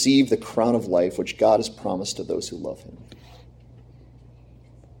will receive the crown of life which God has promised to those who love him.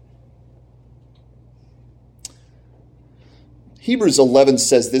 Hebrews 11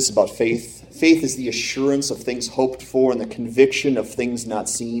 says this about faith. Faith is the assurance of things hoped for and the conviction of things not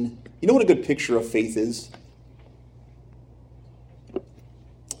seen. You know what a good picture of faith is?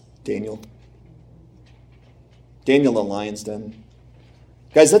 Daniel in the lion's den.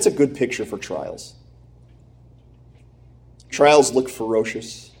 Guys, that's a good picture for trials. Trials look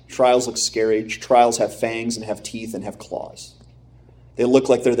ferocious. Trials look scary. Trials have fangs and have teeth and have claws. They look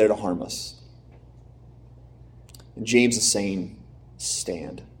like they're there to harm us. And James is saying,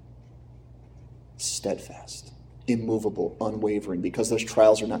 stand. Steadfast, immovable, unwavering, because those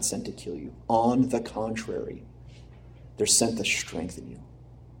trials are not sent to kill you. On the contrary, they're sent to strengthen you.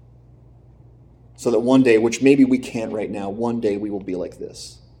 So that one day, which maybe we can't right now, one day we will be like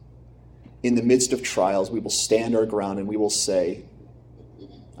this. In the midst of trials, we will stand our ground and we will say,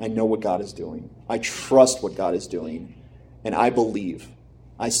 I know what God is doing. I trust what God is doing. And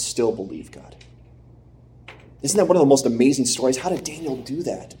I still believe God. Isn't that one of the most amazing stories? How did Daniel do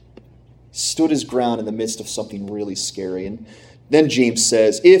that? Stood his ground in the midst of something really scary. And then James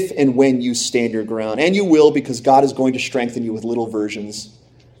says, if and when you stand your ground, and you will, because God is going to strengthen you with little versions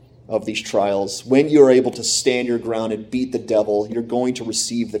of these trials. When you're able to stand your ground and beat the devil, you're going to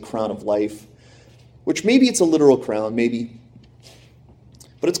receive the crown of life, which maybe it's a literal crown, maybe.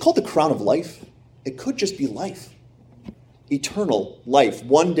 But it's called the crown of life. It could just be life. Eternal life.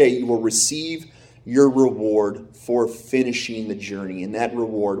 One day you will receive your reward for finishing the journey, and that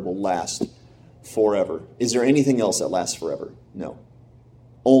reward will last forever. Is there anything else that lasts forever? No.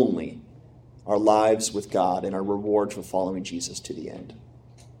 Only our lives with God and our reward for following Jesus to the end.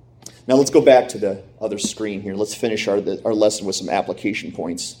 Now let's go back to the other screen here. Let's finish our lesson with some application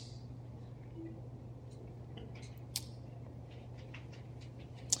points.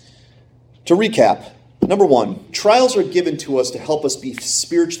 To recap, number one, trials are given to us to help us be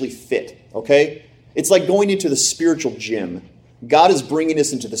spiritually fit, okay? It's like going into the spiritual gym. God is bringing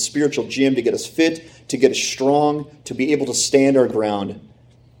us into the spiritual gym to get us fit, to get us strong, to be able to stand our ground.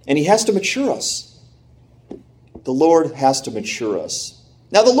 And he has to mature us. The Lord has to mature us.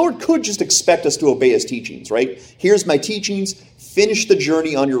 Now, the Lord could just expect us to obey his teachings, right? Here's my teachings. Finish the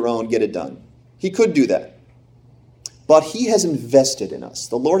journey on your own. Get it done. He could do that. But he has invested in us.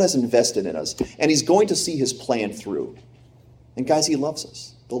 The Lord has invested in us. And he's going to see his plan through. And guys, he loves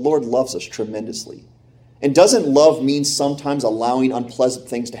us. The Lord loves us tremendously. And doesn't love mean sometimes allowing unpleasant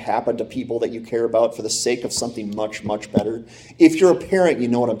things to happen to people that you care about for the sake of something much, much better? If you're a parent, you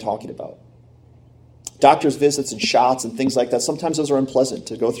know what I'm talking about. Doctor's visits and shots and things like that, sometimes those are unpleasant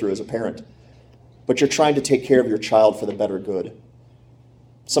to go through as a parent. But you're trying to take care of your child for the better good.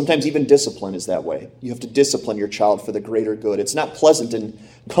 Sometimes even discipline is that way. You have to discipline your child for the greater good. It's not pleasant and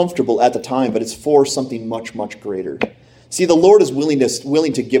comfortable at the time, but it's for something much, much greater. See, the Lord is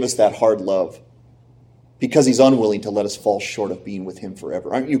willing to give us that hard love because he's unwilling to let us fall short of being with him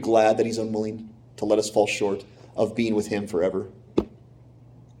forever. Aren't you glad that he's unwilling to let us fall short of being with him forever?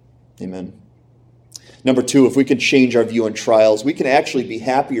 Amen. Number two, if we can change our view on trials, we can actually be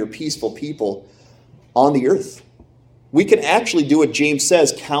happier, peaceful people on the earth. We can actually do what James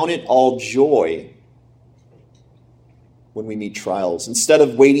says, count it all joy when we meet trials. Instead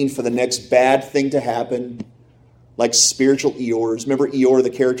of waiting for the next bad thing to happen, like spiritual Eeyores. Remember Eeyore,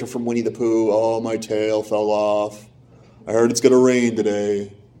 the character from Winnie the Pooh? Oh, my tail fell off. I heard it's going to rain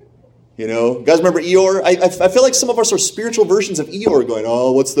today. You know? You guys remember Eeyore? I feel like some of us are spiritual versions of Eeyore going,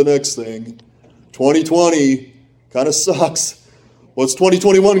 oh, what's the next thing? 2020 kind of sucks. What's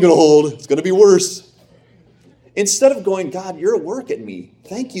 2021 going to hold? It's going to be worse. Instead of going, God, you're at work at me.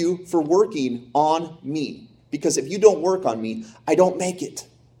 Thank you for working on me. Because if you don't work on me, I don't make it.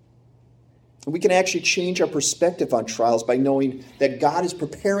 And we can actually change our perspective on trials by knowing that God is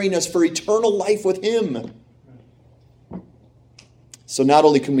preparing us for eternal life with him. So not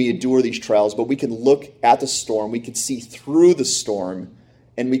only can we endure these trials, but we can look at the storm. We can see through the storm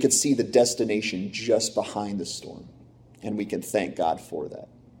and we can see the destination just behind the storm. And we can thank God for that.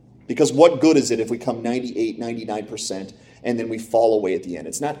 Because what good is it if we come 98, 99% and then we fall away at the end?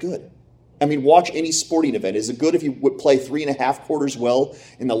 It's not good. I mean, watch any sporting event. Is it good if you play 3.5 quarters well,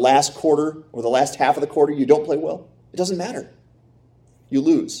 in the last quarter or the last half of the quarter you don't play well? It doesn't matter. You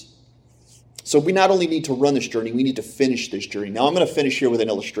lose. So we not only need to run this journey, we need to finish this journey. Now I'm going to finish here with an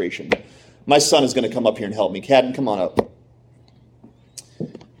illustration. My son is going to come up here and help me. Cadden, come on up.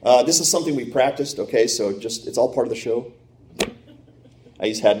 This is something we practiced, okay? So it's all part of the show. I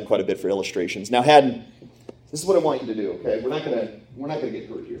use Haddon quite a bit for illustrations. Now, Haddon, this is what I want you to do, okay? We're not gonna get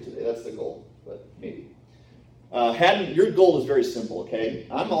hurt here today. That's the goal, but maybe. Haddon, your goal is very simple, okay?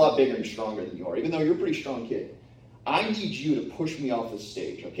 I'm a lot bigger and stronger than you are, even though you're a pretty strong kid. I need you to push me off the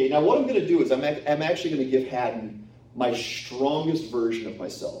stage, okay? Now, what I'm going to do is I'm actually going to give Haddon my strongest version of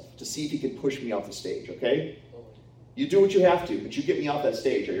myself to see if he can push me off the stage, okay? You do what you have to, but you get me off that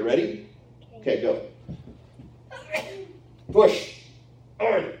stage. Are you ready? Okay, go. Push. All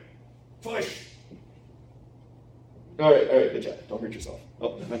right. Push. All right, good job. Don't hurt yourself.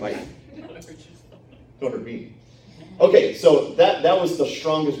 Oh, I might. Don't hurt me. Okay, so that was the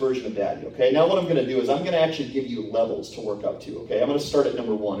strongest version of Daddy, okay? Now what I'm going to do is I'm going to actually give you levels to work up to, okay? I'm going to start at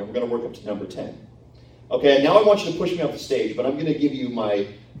number 1, and we're going to work up to number 10. Okay, now I want you to push me off the stage, but I'm going to give you my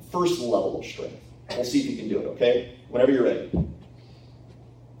first level of strength. We'll see if you can do it, okay? Whenever you're ready.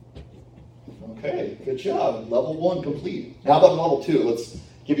 Okay, good job. Level 1 complete. How about level 2? Let's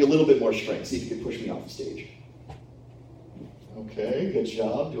give you a little bit more strength. See if you can push me off the stage. Okay, good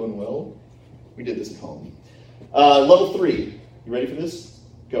job. Doing well. We did this at home. Level 3. You ready for this?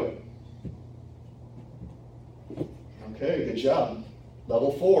 Go. Okay, good job.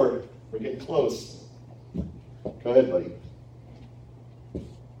 Level 4. We're getting close. Go ahead, buddy.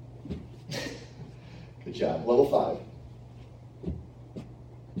 Good job. Level 5.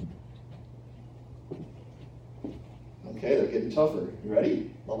 Okay, they're getting tougher. You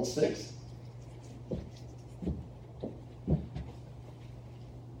ready? Level 6.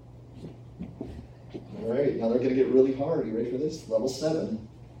 All right, now they're going to get really hard. You ready for this? Level 7.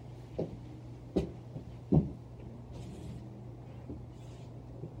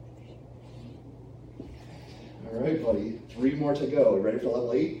 All right, buddy. 3 more to go. You ready for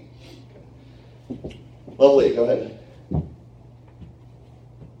level 8? Level 8, go ahead.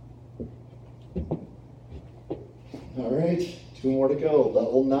 All right, 2 more to go.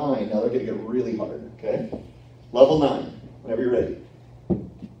 Level 9. Now they're going to get really hard, okay? Level 9, whenever you're ready.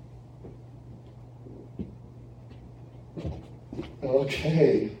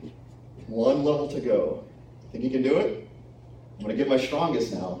 Okay, 1 level to go. Think you can do it? I'm going to get my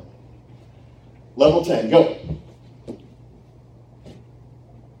strongest now. Level 10, go.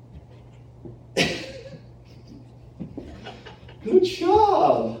 Good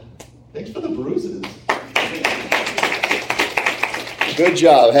job. Thanks for the bruises. Good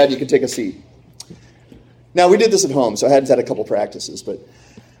job. Had you can take a seat. Now, we did this at home, so I had a couple practices, but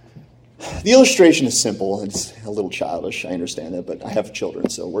the illustration is simple. It's a little childish. I understand that, but I have children,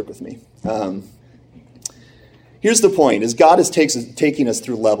 so work with me. Here's the point, is God is taking us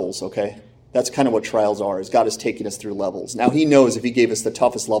through levels, okay? That's kind of what trials are, is God is taking us through levels. Now, he knows if he gave us the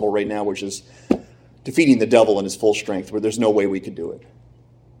toughest level right now, which is defeating the devil in his full strength, where there's no way we could do it.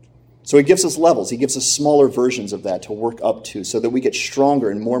 So he gives us levels. He gives us smaller versions of that to work up to so that we get stronger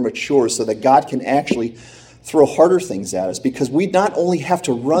and more mature so that God can actually throw harder things at us, because we not only have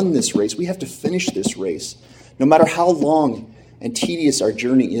to run this race, we have to finish this race. No matter how long and tedious our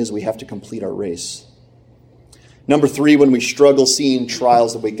journey is, we have to complete our race. Number 3, when we struggle seeing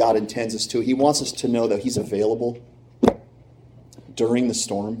trials the way God intends us to, he wants us to know that he's available during the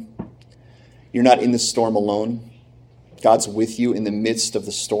storm. You're not in the storm alone. God's with you in the midst of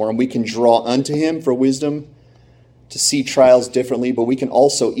the storm. We can draw unto him for wisdom to see trials differently, but we can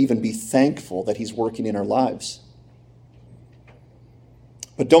also even be thankful that he's working in our lives.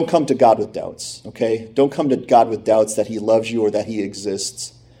 But don't come to God with doubts, okay? Don't come to God with doubts that he loves you or that he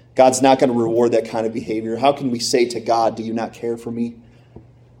exists. God's not going to reward that kind of behavior. How can we say to God, do you not care for me?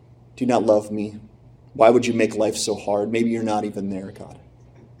 Do you not love me? Why would you make life so hard? Maybe you're not even there, God.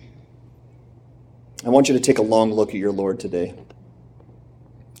 I want you to take a long look at your Lord today.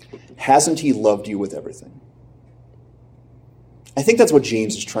 Hasn't he loved you with everything? I think that's what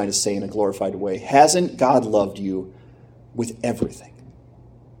James is trying to say in a glorified way. Hasn't God loved you with everything?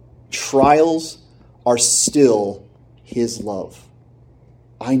 Trials are still his love.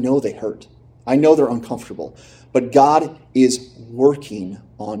 I know they hurt. I know they're uncomfortable. But God is working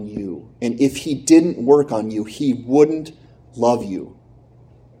on you. And if he didn't work on you, he wouldn't love you.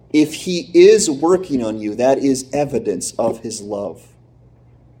 If he is working on you, that is evidence of his love.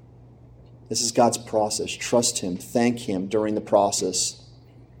 This is God's process. Trust him. Thank him during the process.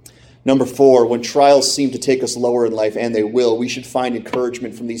 Number 4, when trials seem to take us lower in life, and they will, we should find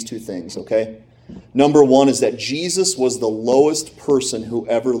encouragement from these 2 things, okay? Number 1 is that Jesus was the lowest person who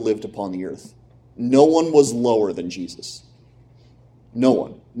ever lived upon the earth. No one was lower than Jesus. No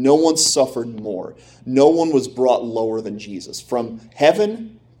one. No one suffered more. No one was brought lower than Jesus. From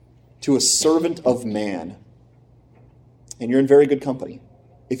heaven to a servant of man. And you're in very good company.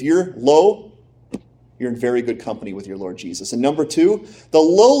 If you're low, you're in very good company with your Lord Jesus. And number 2, the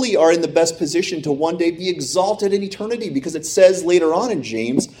lowly are in the best position to one day be exalted in eternity, because it says later on in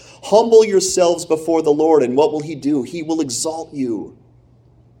James, humble yourselves before the Lord, and what will he do? He will exalt you.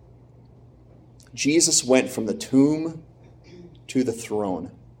 Jesus went from the tomb to the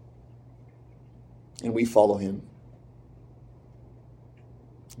throne, and we follow him.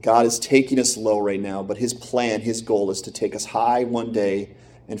 God is taking us low right now, but his plan, his goal is to take us high one day,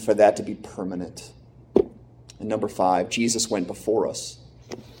 and for that to be permanent. And number 5, Jesus went before us.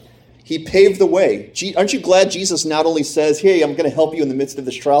 He paved the way. Aren't you glad Jesus not only says, hey, I'm going to help you in the midst of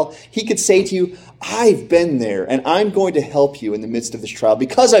this trial? He could say to you, I've been there, and I'm going to help you in the midst of this trial.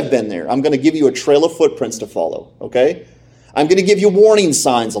 Because I've been there, I'm going to give you a trail of footprints to follow, okay? I'm going to give you warning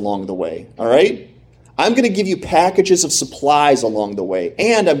signs along the way, all right? I'm going to give you packages of supplies along the way,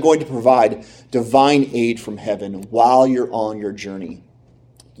 and I'm going to provide divine aid from heaven while you're on your journey.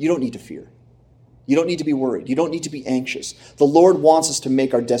 You don't need to fear. You don't need to be worried. You don't need to be anxious. The Lord wants us to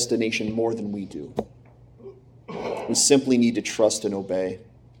make our destination more than we do. We simply need to trust and obey.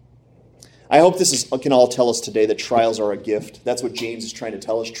 I hope this can all tell us today that trials are a gift. That's what James is trying to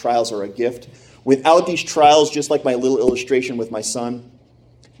tell us. Trials are a gift. Without these trials, just like my little illustration with my son,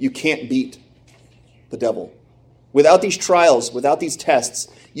 you can't beat the devil. Without these trials, without these tests,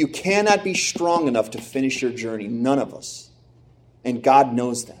 you cannot be strong enough to finish your journey. None of us. And God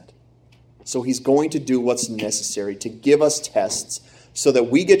knows that. So he's going to do what's necessary to give us tests so that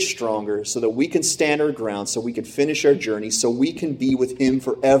we get stronger, so that we can stand our ground, so we can finish our journey, so we can be with him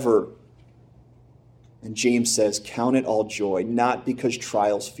forever. And James says, count it all joy, not because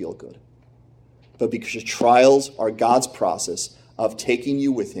trials feel good, but because trials are God's process of taking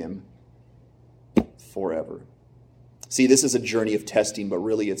you with him forever. See, this is a journey of testing, but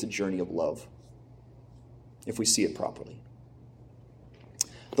really it's a journey of love, if we see it properly.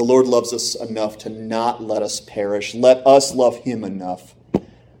 The Lord loves us enough to not let us perish. Let us love him enough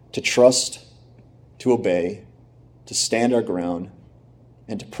to trust, to obey, to stand our ground,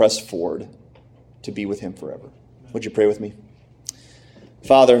 and to press forward to be with him forever. Would you pray with me?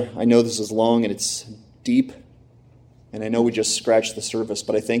 Father, I know this is long and it's deep, and I know we just scratched the surface,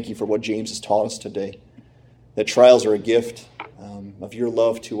 but I thank you for what James has taught us today, that trials are a gift of your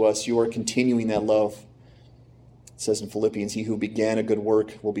love to us. You are continuing that love. It says in Philippians, he who began a good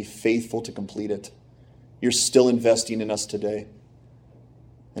work will be faithful to complete it. You're still investing in us today.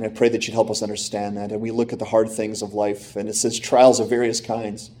 And I pray that you'd help us understand that. And we look at the hard things of life, and it says trials of various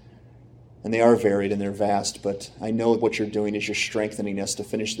kinds. And they are varied and they're vast, but I know what you're doing is you're strengthening us to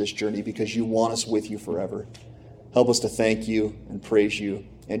finish this journey because you want us with you forever. Help us to thank you and praise you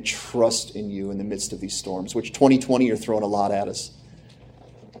and trust in you in the midst of these storms, which 2020 are throwing a lot at us.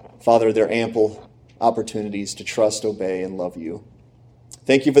 Father, they're ample opportunities to trust, obey, and love you.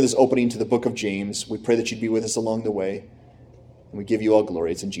 Thank you for this opening to the book of James. We pray that you'd be with us along the way. And we give you all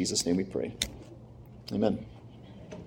glory. It's in Jesus' name we pray. Amen.